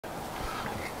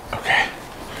Okay.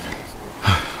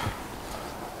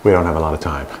 We don't have a lot of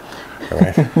time, all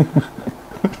right?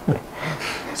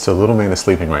 So little man is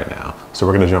sleeping right now. So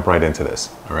we're gonna jump right into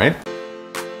this, all right?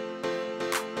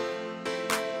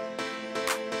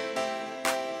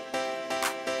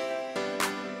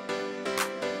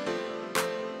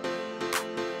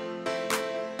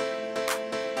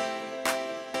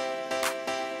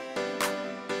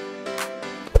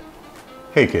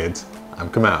 Hey kids, I'm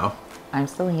Kamau. I'm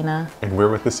Selena. And we're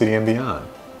with the City and Beyond,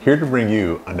 here to bring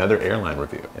you another airline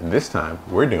review. And this time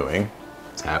we're doing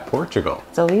TAP Portugal.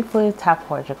 So we flew TAP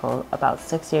Portugal about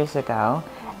 6 years ago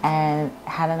and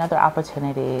had another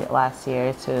opportunity last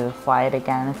year to fly it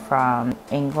again from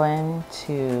England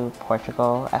to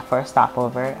Portugal for a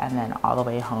stopover and then all the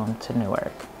way home to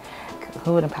Newark.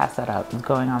 Who wouldn't pass that up?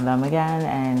 Going on them again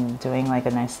and doing like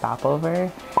a nice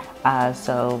stopover.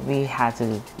 So we had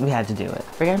to do it.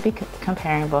 We're going to be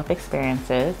comparing both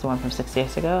experiences, the one from 6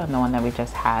 years ago and the one that we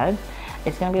just had.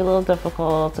 It's going to be a little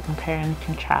difficult to compare and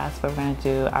contrast, but we're going to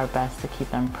do our best to keep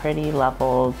them pretty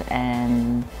leveled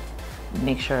and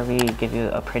make sure we give you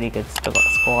a pretty good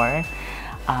score.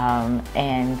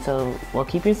 And so we'll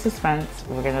keep you in suspense.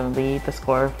 We're going to leave the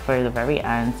score for the very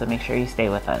end, so make sure you stay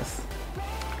with us.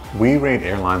 We rate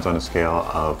airlines on a scale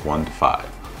of 1 to 5.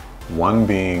 1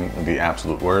 being the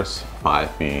absolute worst,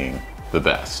 5 being the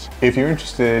best. If you're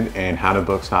interested in how to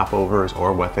book stopovers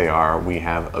or what they are, we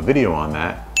have a video on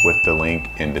that with the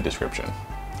link in the description.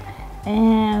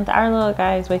 And our little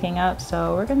guy is waking up,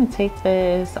 so we're gonna take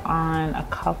this on a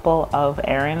couple of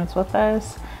errands with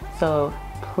us, so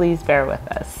please bear with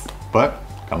us. But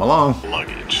come along.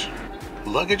 Luggage.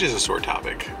 Luggage is a sore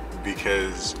topic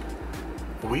because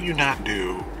we do not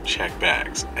do checked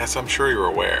bags, as I'm sure you're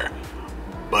aware.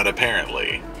 But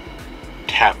apparently,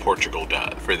 TAP Portugal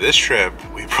does. For this trip,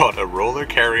 we brought a roller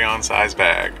carry-on size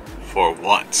bag for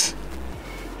once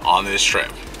on this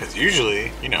trip. Because usually,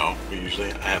 you know,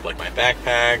 I have like my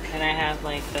backpack. And I have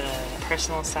like the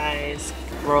personal size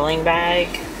rolling bag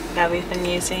that we've been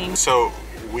using. So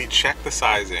we checked the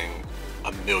sizing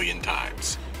a million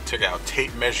times. Took out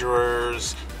tape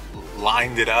measurers,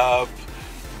 lined it up,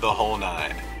 the whole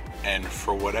nine. And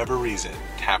for whatever reason,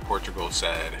 TAP Portugal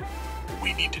said,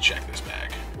 we need to check this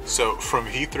bag. So from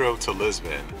Heathrow to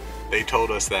Lisbon, they told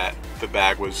us that the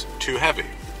bag was too heavy.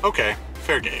 Okay,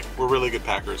 fair game. We're really good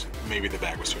packers. Maybe the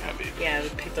bag was too heavy. Yeah, we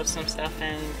picked up some stuff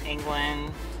in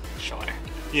England. Sure.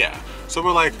 Yeah, so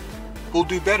we're like, we'll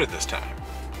do better this time.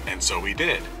 And so we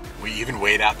did. We even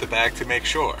weighed out the bag to make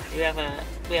sure. We have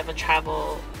a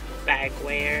travel bag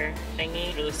weigher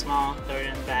thingy, really small, throw it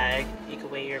in the bag. You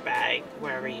can weigh your bag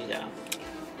wherever you go.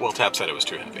 Well, TAP said it was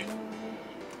too heavy.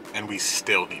 And we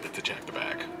still needed to check the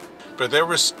bag. But there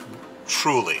was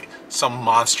truly some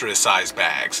monstrous sized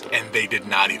bags, and they did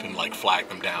not even like flag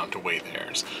them down to weigh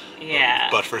theirs. Yeah.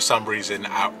 But for some reason,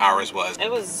 ours was.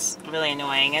 It was really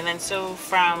annoying. And then so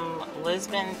from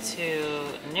Lisbon to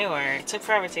Newark, it took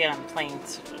forever to get on the plane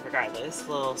regardless,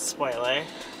 little spoiler.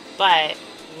 But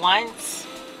once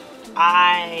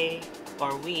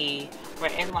we were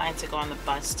in line to go on the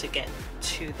bus to get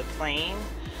to the plane,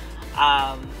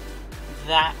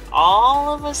 that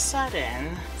all of a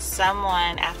sudden,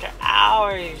 someone, after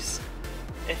hours,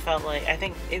 it felt like, I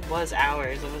think it was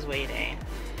hours, I was waiting,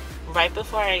 right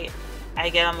before I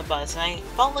get on the bus, and I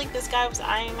felt like this guy was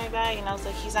eyeing my bag, and I was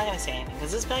like, he's not gonna say anything,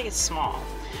 because this bag is small.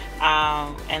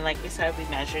 And like we said, we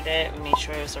measured it, we made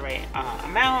sure it was the right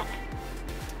amount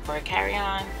for a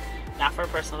carry-on, not for a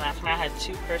personal bathroom. I had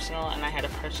 2 personal, and I had a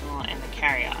personal in the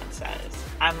carry-on size.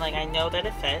 I'm like, I know that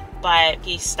it fit, but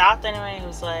he stopped anyway. He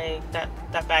was like,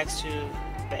 that bag's too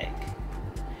big.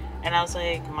 And I was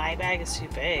like, my bag is too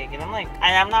big. And I'm like,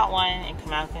 I'm not one, and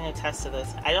Kamau can attest to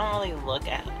this, I don't really look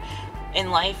at, in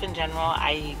life in general,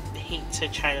 I hate to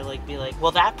try to like be like,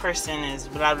 well, that person is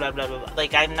blah, blah, blah, blah, blah.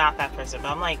 Like, I'm not that person, but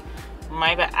I'm like,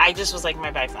 my bag, I just was like, my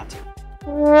bag's not too big.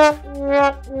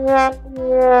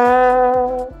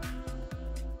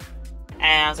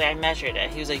 And I was like, I measured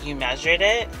it. He was like, you measured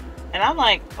it? And I'm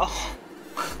like, oh,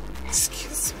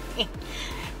 excuse me.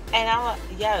 And I'm like,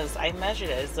 yes, I measured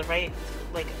it. It's the right,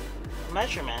 like,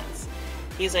 measurements.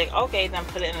 He's like, okay, then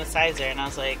put it in the sizer. And I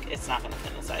was like, it's not going to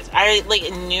fit in the sizer. I, like,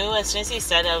 knew as soon as he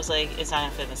said it, I was like, it's not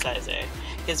going to fit in the sizer.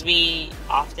 Because we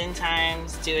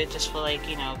oftentimes do it just for, like,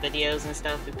 you know, videos and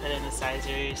stuff. We put it in the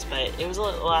sizers. But it was a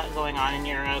lot going on in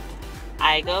Europe.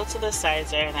 I go to the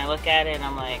sizer and I look at it and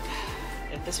I'm like,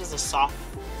 if this was a soft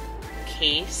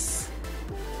case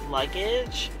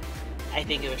luggage, I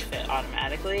think it would fit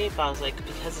automatically. But I was like,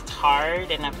 because it's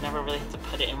hard and I've never really had to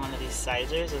put it in one of these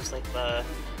sizers, it was like the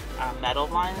metal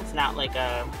ones, not like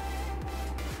a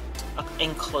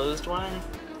enclosed one.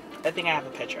 I think I have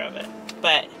a picture of it.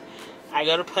 But I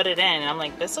go to put it in, and I'm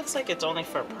like, this looks like it's only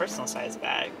for a personal size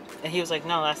bag. And he was like,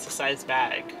 no, that's the size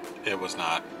bag. It was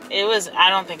not. It was, I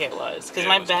don't think it was. Because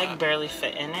my bag not. barely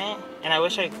fit in it. And I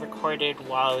wish I recorded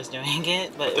while I was doing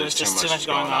it, but it was just too much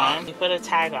going on. We put a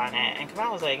tag on it, and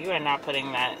Kamal was like, you are not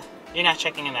putting that, you're not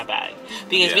checking in that bag.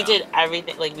 Because we did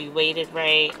everything, like we weighted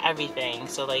right, everything.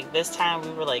 So like this time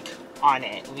we were like on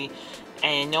it.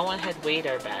 And no one had weighed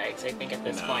our bags, I think, at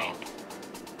this point.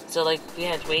 So like we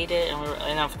had weighed it,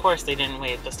 and of course they didn't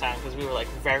weigh it this time because we were like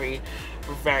very,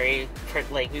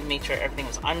 like we made sure everything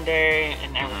was under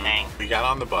and everything. We got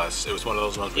on the bus. It was one of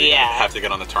those ones where you have to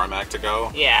get on the tarmac to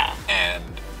go. Yeah. And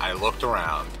I looked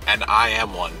around, and I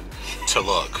am one to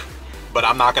look, but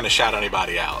I'm not going to shout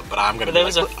anybody out. But I'm going to be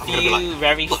like,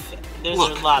 there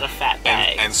was a lot of fat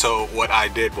bags. And so what I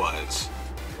did was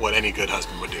what any good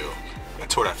husband would do. I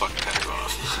tore that fucking tag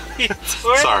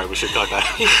off. Sorry, we should cut that.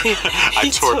 I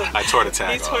tore the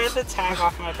tag off. He tore the tag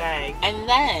off my bag. And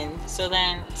then, so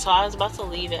I was about to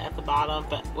leave it at the bottom,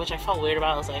 but which I felt weird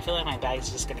about. I was like, I feel like my bag's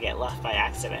just gonna get left by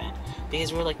accident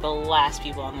because we were like the last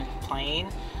people on the plane.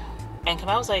 And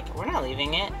Kamal was like, we're not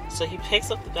leaving it. So he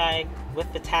picks up the bag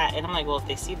with the tag, and I'm like, well, if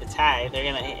they see the tag,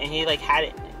 they're gonna. And he like had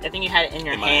it. I think you had it in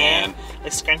your hand,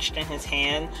 like scrunched in his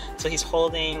hand. So he's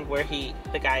holding where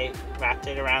the guy wrapped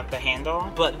it around the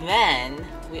handle. But then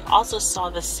we also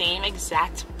saw the same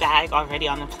exact bag already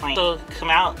on the plane. So come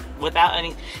out without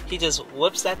any, he just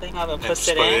whips that thing up and puts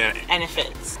it in, and it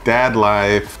fits. Dad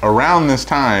life. Around this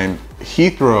time,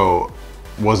 Heathrow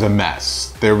was a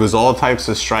mess. There was all types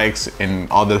of strikes and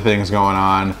other things going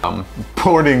on.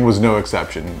 Boarding was no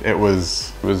exception. It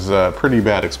was a pretty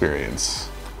bad experience.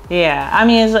 Yeah, I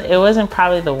mean, it wasn't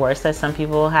probably the worst that some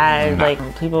people had. No.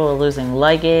 Like, people were losing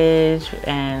luggage,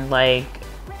 and like,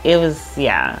 it was,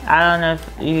 yeah. I don't know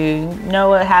if you know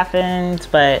what happened,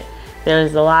 but there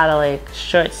was a lot of like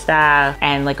short staff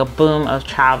and like a boom of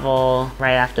travel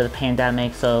right after the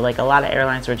pandemic. So like a lot of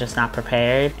airlines were just not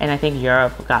prepared. And I think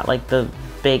Europe got like the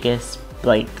biggest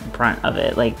like brunt of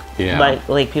it. Like,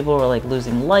 like people were like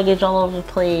losing luggage all over the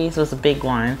place. It was a big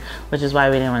one, which is why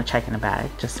we didn't want to check in the bag,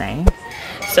 just saying.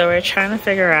 So we're trying to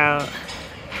figure out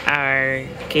our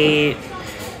gate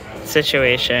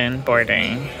situation,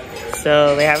 boarding.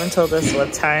 So they haven't told us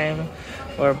what time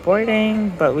we're boarding,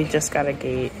 but we just got a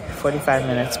gate 45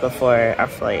 minutes before our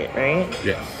flight, right?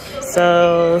 Yeah.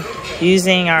 So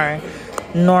using our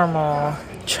normal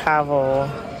travel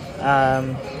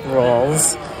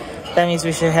rules, that means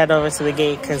we should head over to the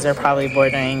gate because they're probably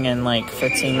boarding in like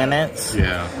 15 minutes.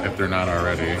 Yeah, if they're not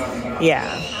already. Yeah,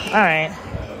 all right.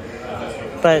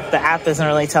 But the app isn't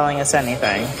really telling us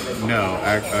anything. No,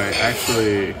 I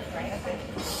actually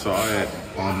saw it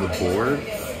on the board,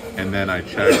 and then I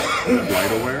checked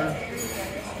FlightAware,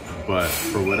 but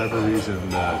for whatever reason,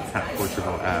 the TAP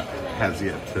Portugal app has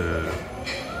yet to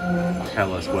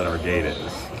tell us what our gate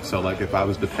is. So like if I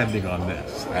was depending on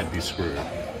this, I'd be screwed.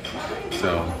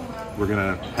 So we're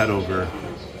gonna head over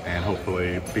and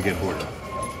hopefully begin boarding.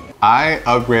 I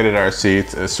upgraded our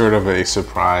seats as sort of a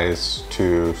surprise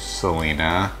to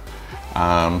Selena.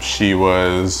 She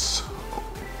was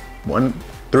 1,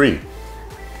 3,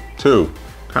 2.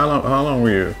 How long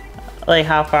were you? Like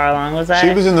how far along was I?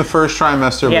 She was in the first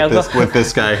trimester with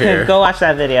this guy here. Go watch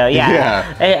that video.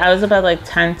 Yeah. I was about like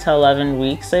 10 to 11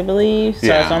 weeks, I believe. So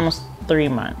it's almost 3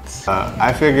 months.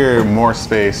 I figure more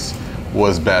space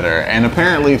was better. And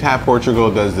apparently TAP Portugal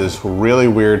does this really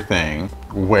weird thing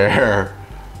where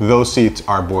those seats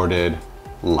are boarded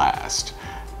last.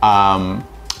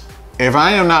 If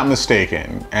I am not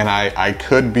mistaken, and I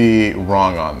could be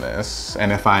wrong on this,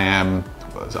 and if I am,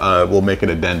 we'll make an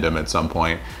addendum at some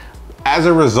point. As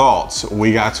a result,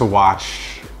 we got to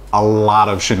watch a lot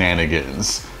of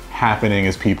shenanigans happening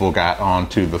as people got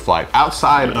onto the flight,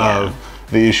 outside of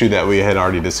the issue that we had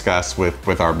already discussed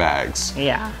with our bags.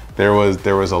 Yeah. There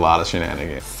was a lot of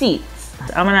shenanigans. Seats.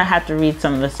 I'm gonna have to read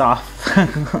some of this off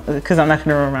because I'm not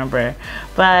gonna remember.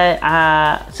 But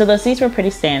so the seats were pretty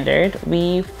standard.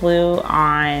 We flew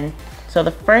on, so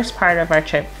the first part of our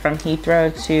trip from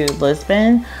Heathrow to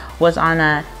Lisbon was on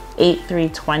a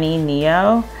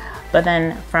 8320neo. But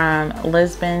then from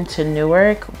Lisbon to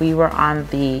Newark, we were on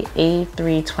the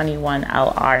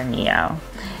A321LR Neo.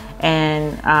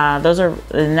 And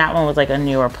that one was like a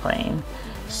newer plane.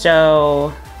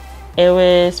 So it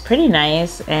was pretty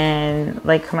nice, and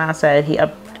like Kamal said, he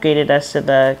upgraded us to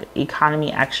the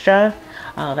Economy Extra.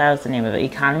 Oh, that was the name of it,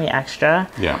 Economy Extra.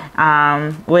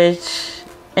 Yeah. Which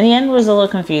in the end was a little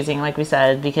confusing, like we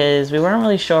said, because we weren't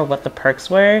really sure what the perks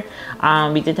were.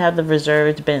 We did have the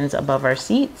reserved bins above our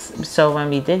seats, so when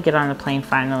we did get on the plane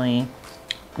finally,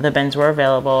 the bins were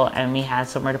available and we had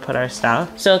somewhere to put our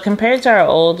stuff. So compared to our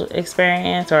old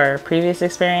experience or our previous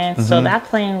experience, so that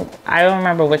plane, I don't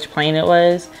remember which plane it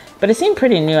was, but it seemed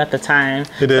pretty new at the time.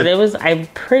 It did. But it was, I'm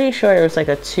pretty sure it was like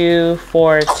a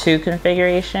 2-4-2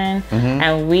 configuration.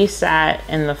 And we sat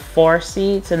in the 4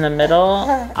 seats in the middle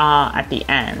at the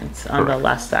end on the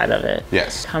left side of it.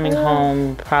 Yes. Coming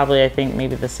home, probably I think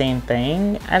maybe the same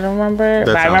thing. I don't remember,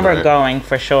 but I remember right. going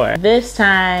for sure. This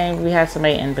time we had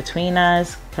somebody in between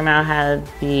us. Kamau had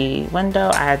the window,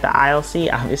 I had the aisle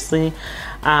seat, obviously.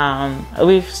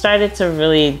 We've started to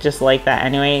really just like that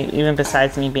anyway, even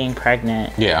besides me being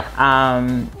pregnant. Yeah.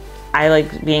 I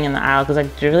like being in the aisle because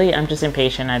I'm just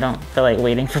impatient. I don't feel like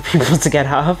waiting for people to get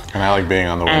off. And I like being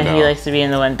on the window. And he likes to be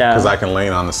in the window. Because I can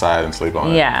lean on the side and sleep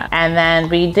on it. Yeah. And then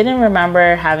we didn't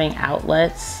remember having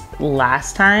outlets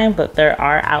last time, but there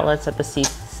are outlets at the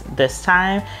seats this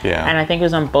time. Yeah. And I think it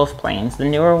was on both planes, the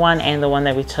newer one and the one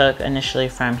that we took initially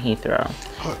from Heathrow.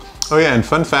 Oh yeah, and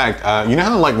fun fact, you know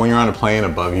how like when you're on a plane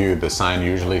above you, the sign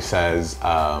usually says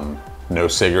no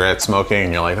cigarette smoking,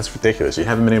 and you're like, that's ridiculous. You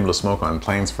haven't been able to smoke on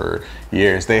planes for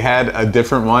years. They had a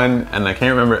different one, and I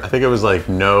can't remember, I think it was like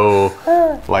no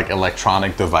like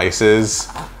electronic devices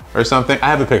or something. I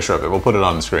have a picture of it, we'll put it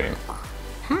on the screen.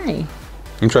 Hi.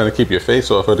 I'm trying to keep your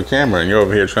face off of the camera, and you're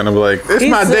over here trying to be like, it's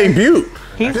my debut.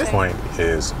 This point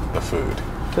is the food.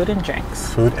 Food and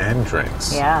drinks. Food and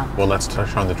drinks. Yeah. Well, let's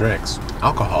touch on the drinks.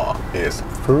 Alcohol is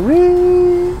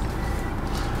free.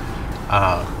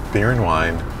 Beer and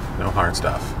wine, no hard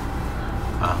stuff.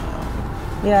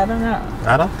 Yeah, I don't know.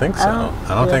 I don't think so.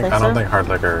 I don't think so? hard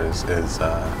liquor is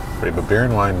free, but beer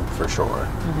and wine for sure.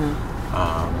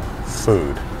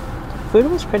 Food. Food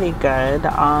was pretty good. So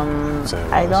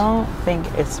it I was. don't think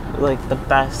it's like the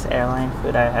best airline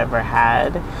food I've ever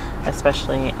had,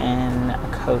 especially in a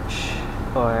coach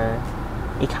or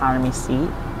economy seat.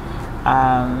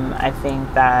 I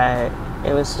think that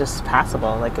it was just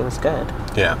passable, like it was good.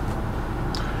 Yeah.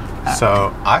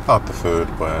 So I thought the food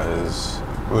was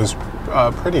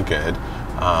pretty good.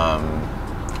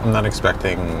 I'm not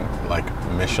expecting like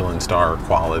Michelin star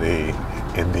quality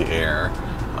in the air,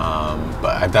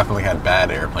 but I definitely had bad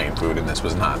airplane food, and this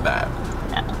was not that.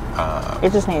 Yeah.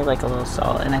 It just needed like a little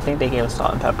salt, and I think they gave us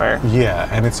salt and pepper. Yeah,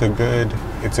 and it's a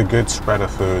good spread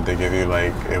of food. They give you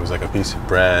like, it was like a piece of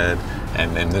bread,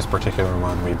 and in this particular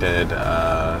one we did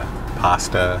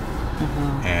pasta,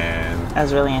 and I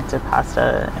was really into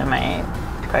pasta in my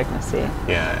pregnancy.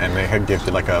 yeah, and they had give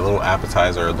you like a little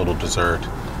appetizer, a little dessert,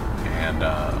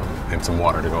 and some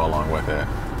water to go along with it.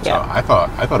 So Yeah. I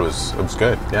thought it was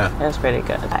good. Yeah. It was pretty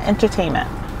good. Entertainment.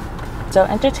 So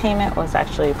entertainment was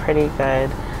actually pretty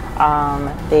good.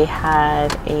 They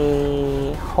had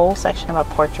a whole section about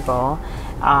Portugal.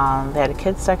 They had a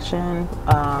kids section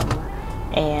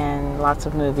and lots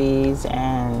of movies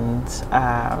and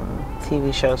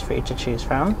TV shows for you to choose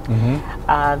from.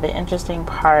 The interesting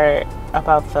part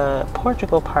about the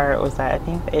Portugal part was that I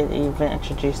think it even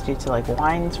introduced you to like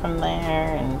wines from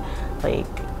there and like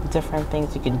different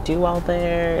things you can do while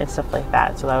there and stuff like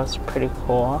that. So that was pretty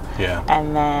cool. Yeah.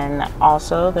 And then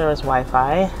also there was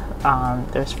Wi-Fi.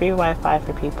 There was free Wi-Fi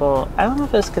for people. I don't know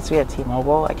if it was because we had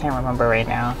T-Mobile. I can't remember right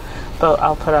now. But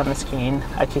I'll put it on the screen.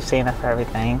 I keep saying that for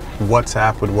everything.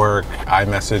 WhatsApp would work.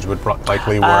 iMessage would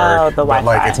likely work. Oh, the but like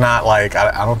Wi-Fi. it's not like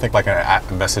I don't think like a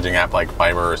messaging app like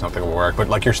Viber or something would work. But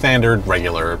like your standard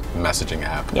regular messaging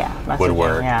app would messaging,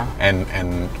 work. yeah.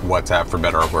 And WhatsApp, for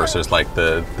better or worse, is like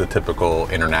the typical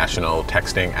international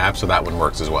texting app. So that one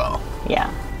works as well.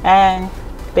 Yeah. And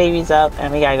baby's up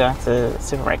and we gotta go into the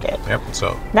supermarket. Yep.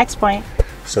 So Next point.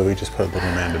 So we just put little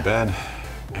man to bed,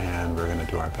 and we're gonna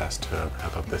do our best to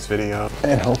wrap up this video.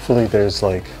 And hopefully there's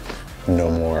like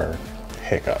no more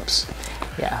hiccups.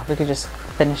 Yeah, we could just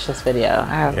finish this video.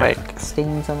 I have Yeah. like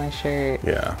stains on my shirt.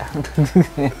 Yeah.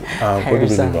 Where did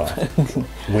we leave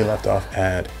off? We left off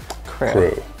at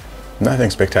Crew. Nothing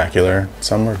spectacular.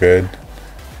 Some were good,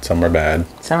 some were bad.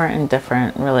 Some are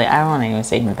indifferent, really. I don't want to even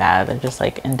say bad. They're just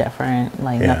like indifferent,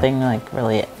 like Yeah. nothing like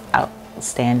really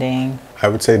outstanding. I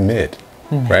would say mid,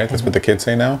 right? That's what the kids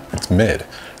say now. It's mid,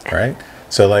 right?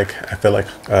 So like, I feel like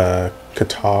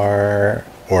Qatar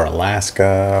or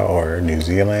Alaska or New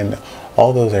Zealand,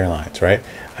 all those airlines, right?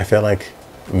 I feel like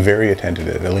very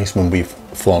attentive, at least when we've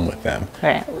flown with them.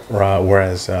 Right.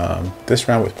 Whereas this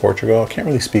round with Portugal, I can't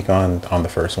really speak on the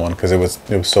first one because it was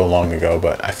so long ago,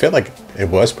 but I feel like it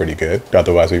was pretty good.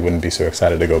 Otherwise, we wouldn't be so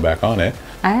excited to go back on it.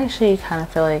 I actually kind of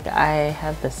feel like I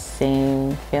had the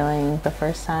same feeling the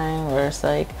first time, where it's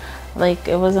like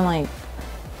it wasn't like.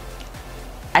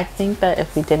 I think that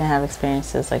if we didn't have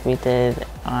experiences like we did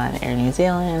on Air New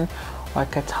Zealand or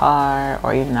Qatar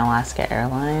or even Alaska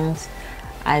Airlines,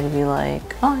 I'd be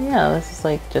like, oh yeah, this is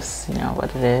like just, you know, what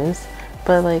it is.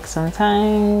 But like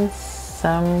sometimes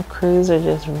some crews are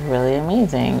just really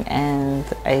amazing, and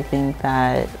I think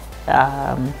that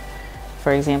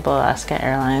for example, Alaska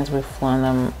Airlines, we've flown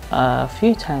them a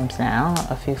few times now,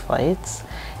 a few flights,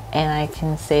 and I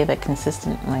can say that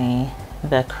consistently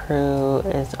the crew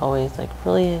is always like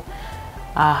really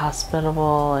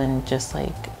hospitable and just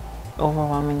like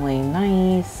overwhelmingly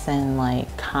nice and like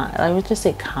I would just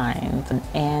say kind.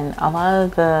 And a lot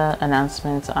of the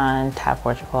announcements on TAP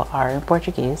Portugal are in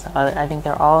Portuguese. I think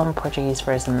they're all in Portuguese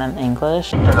first and then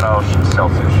English. Graus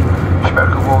Celsius. Espero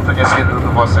que o voo tenha sido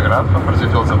do vosso agrado. Foi um prazer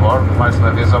tê-los a bordo. Mais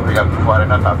uma vez, obrigado por voarem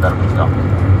na TAP Portugal.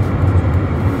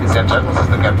 Ladies and gentlemen, this is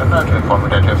the captain to inform you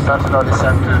that you have started our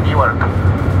descent to Newark.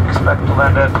 Expect to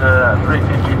land at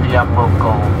 3:50 p.m.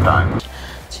 local time.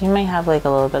 So you may have like a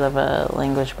little bit of a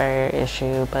language barrier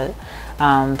issue, but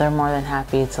they're more than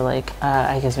happy to like,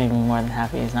 I guess maybe more than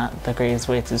happy is not the greatest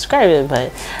way to describe it,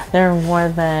 but they're more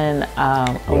than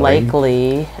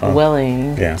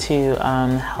willing to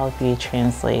help you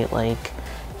translate. Like,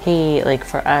 hey, like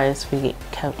for us, we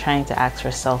kept trying to ask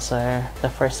for seltzer the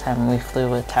first time we flew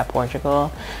with TAP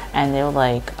Portugal, and they were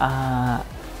like,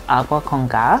 agua con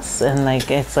gas, and like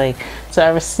it's like, so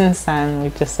ever since then we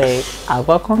just say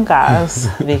agua con gas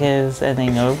because, and they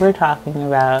know what we're talking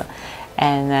about.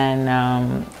 And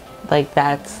then like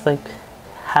that's like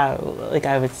how, like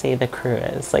I would say the crew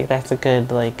is like, that's a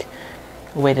good like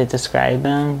way to describe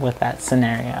them with that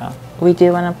scenario. We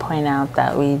do want to point out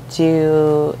that we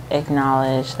do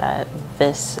acknowledge that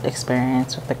this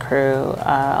experience with the crew,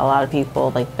 a lot of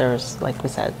people, like there's, like we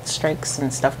said, strikes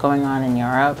and stuff going on in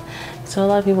Europe. So a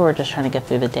lot of people were just trying to get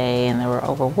through the day, and they were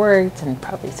overworked and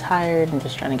probably tired and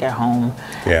just trying to get home.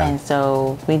 Yeah. And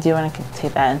so we do want to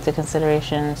take that into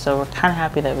consideration. So we're kind of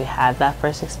happy that we had that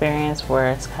first experience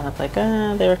where it's kind of like,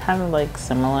 they were kind of like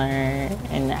similar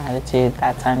in attitude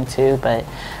that time too, but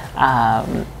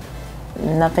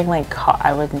nothing like,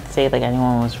 I wouldn't say like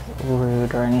anyone was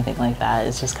rude or anything like that.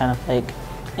 It's just kind of like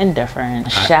indifferent.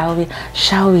 Shall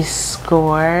we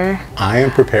score? I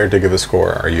am prepared to give a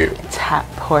score. Are you? TAP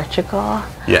Portugal?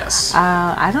 Yes.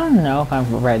 I don't know if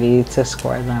I'm ready to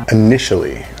score them.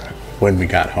 Initially, when we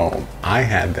got home, I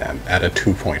had them at a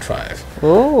 2.5.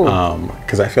 Ooh.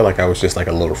 Because I feel like I was just like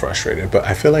a little frustrated, but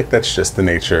I feel like that's just the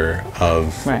nature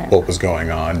of what was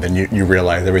going on. Then you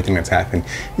realize everything that's happened,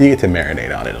 you get to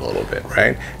marinate on it a little bit,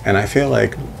 right? And I feel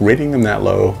like rating them that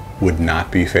low would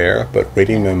not be fair, but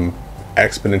rating them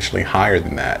exponentially higher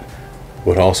than that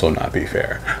would also not be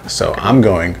fair. So I'm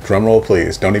going, drum roll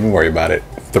please, don't even worry about it,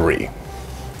 3.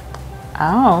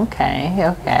 Oh, okay.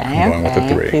 I'm going with the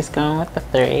 3. He's going with the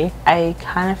 3. I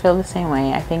kind of feel the same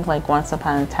way. I think like once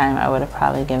upon a time I would have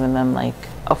probably given them like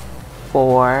a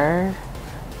 4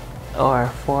 or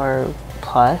 4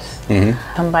 plus.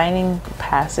 Combining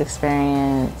past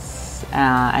experience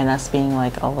and us being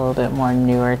like a little bit more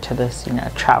newer to this, you know,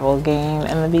 travel game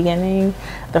in the beginning,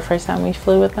 the first time we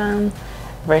flew with them,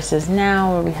 versus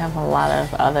now where we have a lot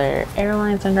of other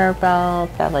airlines under our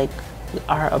belt that like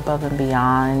are above and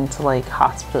beyond like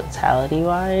hospitality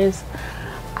wise,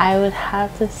 I would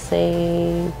have to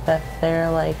say that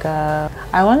they're like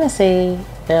I want to say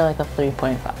they're like a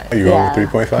 3.5. Are you going with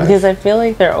 3.5? Because I feel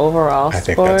like their overall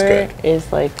score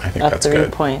is like a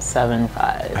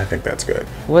 3.75. I think that's good.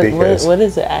 What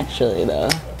is it actually though?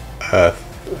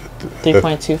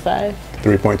 3.25?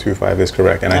 3.25 is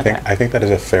correct, and Okay. I think that is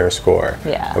a fair score.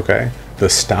 Yeah. Okay. The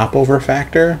stopover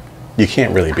factor, you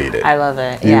can't really beat it. I love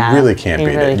it. You really can't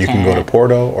beat it. You can go to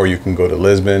Porto or you can go to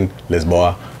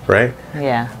Lisboa, right?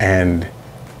 Yeah. And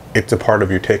it's a part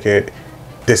of your ticket.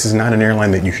 This is not an airline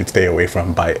that you should stay away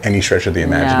from by any stretch of the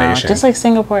imagination. No, just like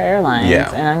Singapore Airlines.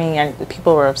 Yeah. And I mean,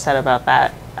 people were upset about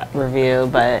that review,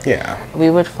 but yeah, we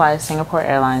would fly Singapore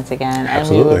Airlines again.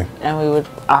 Absolutely. And we would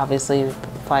obviously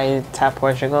fly TAP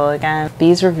Portugal again.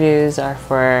 These reviews are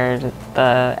for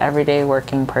the everyday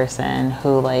working person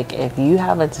who, like, if you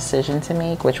have a decision to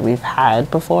make, which we've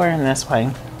had before in this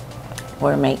way,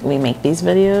 where we make these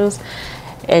videos,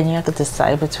 and you have to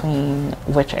decide between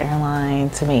which airline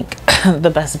to make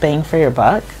the best bang for your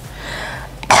buck.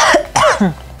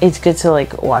 It's good to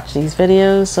like watch these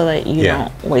videos so that you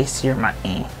don't waste your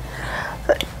money.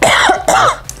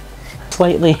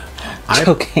 Slightly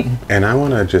joking. And I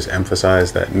want to just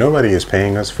emphasize that nobody is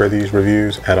paying us for these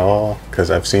reviews at all,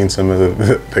 because I've seen some of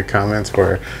the comments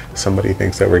where somebody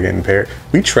thinks that we're getting paid.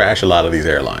 We trash a lot of these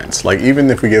airlines. Like, even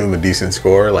if we give them a decent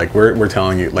score, like we're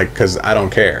telling you, like, because I don't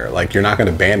care. Like, you're not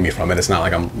going to ban me from it. It's not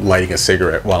like I'm lighting a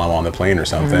cigarette while I'm on the plane or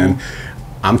something.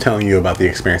 I'm telling you about the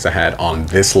experience I had on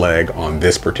this leg on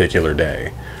this particular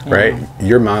day, right?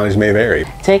 Your mileage may vary.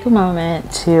 Take a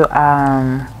moment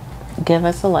to give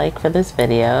us a like for this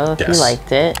video if you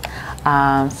liked it.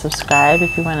 Subscribe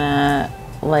if you want to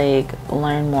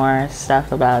learn more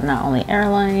stuff about not only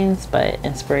airlines but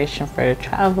inspiration for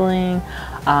traveling.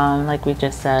 Like we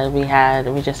just said, we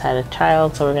just had a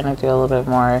child, so we're gonna do a little bit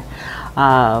more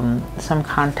some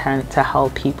content to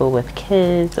help people with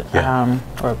kids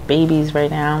or babies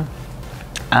right now,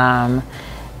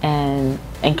 and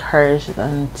encourage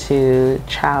them to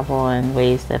travel in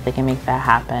ways that they can make that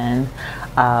happen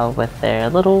with their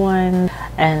little one.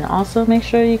 And also make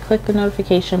sure you click the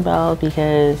notification bell,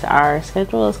 because our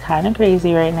schedule is kind of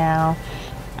crazy right now,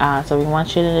 so we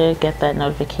want you to get that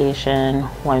notification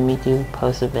when we do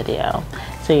post a video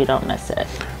so you don't miss it.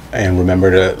 And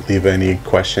remember to leave any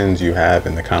questions you have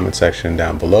in the comment section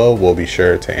down below. We'll be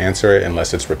sure to answer it,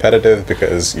 unless it's repetitive,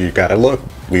 because you gotta look,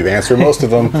 we've answered most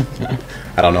of them.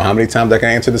 I don't know how many times I can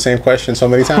answer the same question so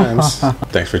many times.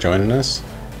 Thanks for joining us,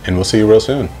 and we'll see you real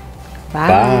soon.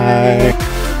 Bye.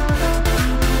 Bye.